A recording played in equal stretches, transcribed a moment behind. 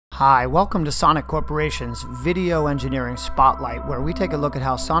Hi, welcome to Sonic Corporation's Video Engineering Spotlight, where we take a look at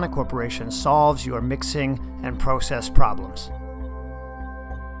how Sonic Corporation solves your mixing and process problems.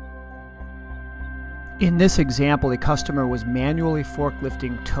 In this example, a customer was manually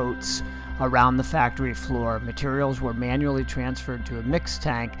forklifting totes around the factory floor. Materials were manually transferred to a mix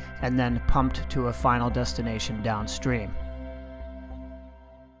tank and then pumped to a final destination downstream.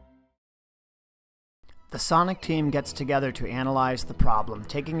 The Sonic team gets together to analyze the problem,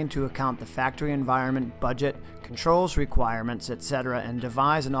 taking into account the factory environment, budget, controls requirements, etc., and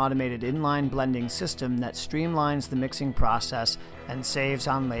devise an automated inline blending system that streamlines the mixing process and saves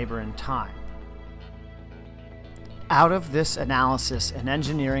on labor and time. Out of this analysis, an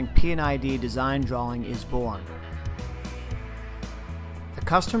engineering P&ID design drawing is born. The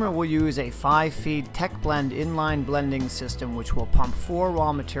customer will use a 5-feed TechBlend inline blending system which will pump 4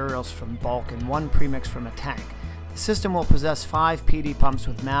 raw materials from bulk and 1 premix from a tank. The system will possess 5 PD pumps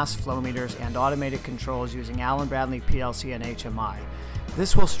with mass flow meters and automated controls using Allen Bradley PLC and HMI.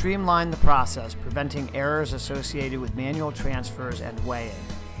 This will streamline the process, preventing errors associated with manual transfers and weighing.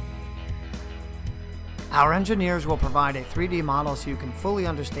 Our engineers will provide a 3D model so you can fully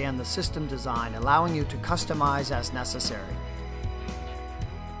understand the system design, allowing you to customize as necessary.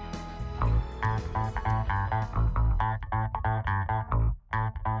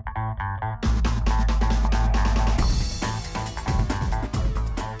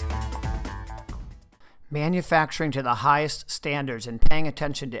 Manufacturing to the highest standards and paying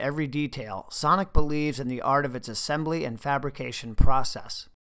attention to every detail, Sonic believes in the art of its assembly and fabrication process.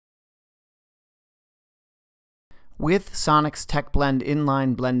 With Sonic's TechBlend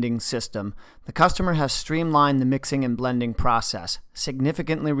inline blending system, the customer has streamlined the mixing and blending process,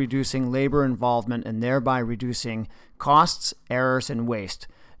 significantly reducing labor involvement and thereby reducing costs, errors, and waste.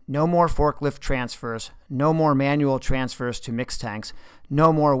 No more forklift transfers, no more manual transfers to mix tanks,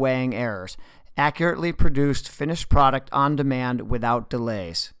 no more weighing errors. Accurately produced finished product on demand without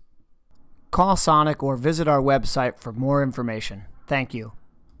delays. Call Sonic or visit our website for more information. Thank you.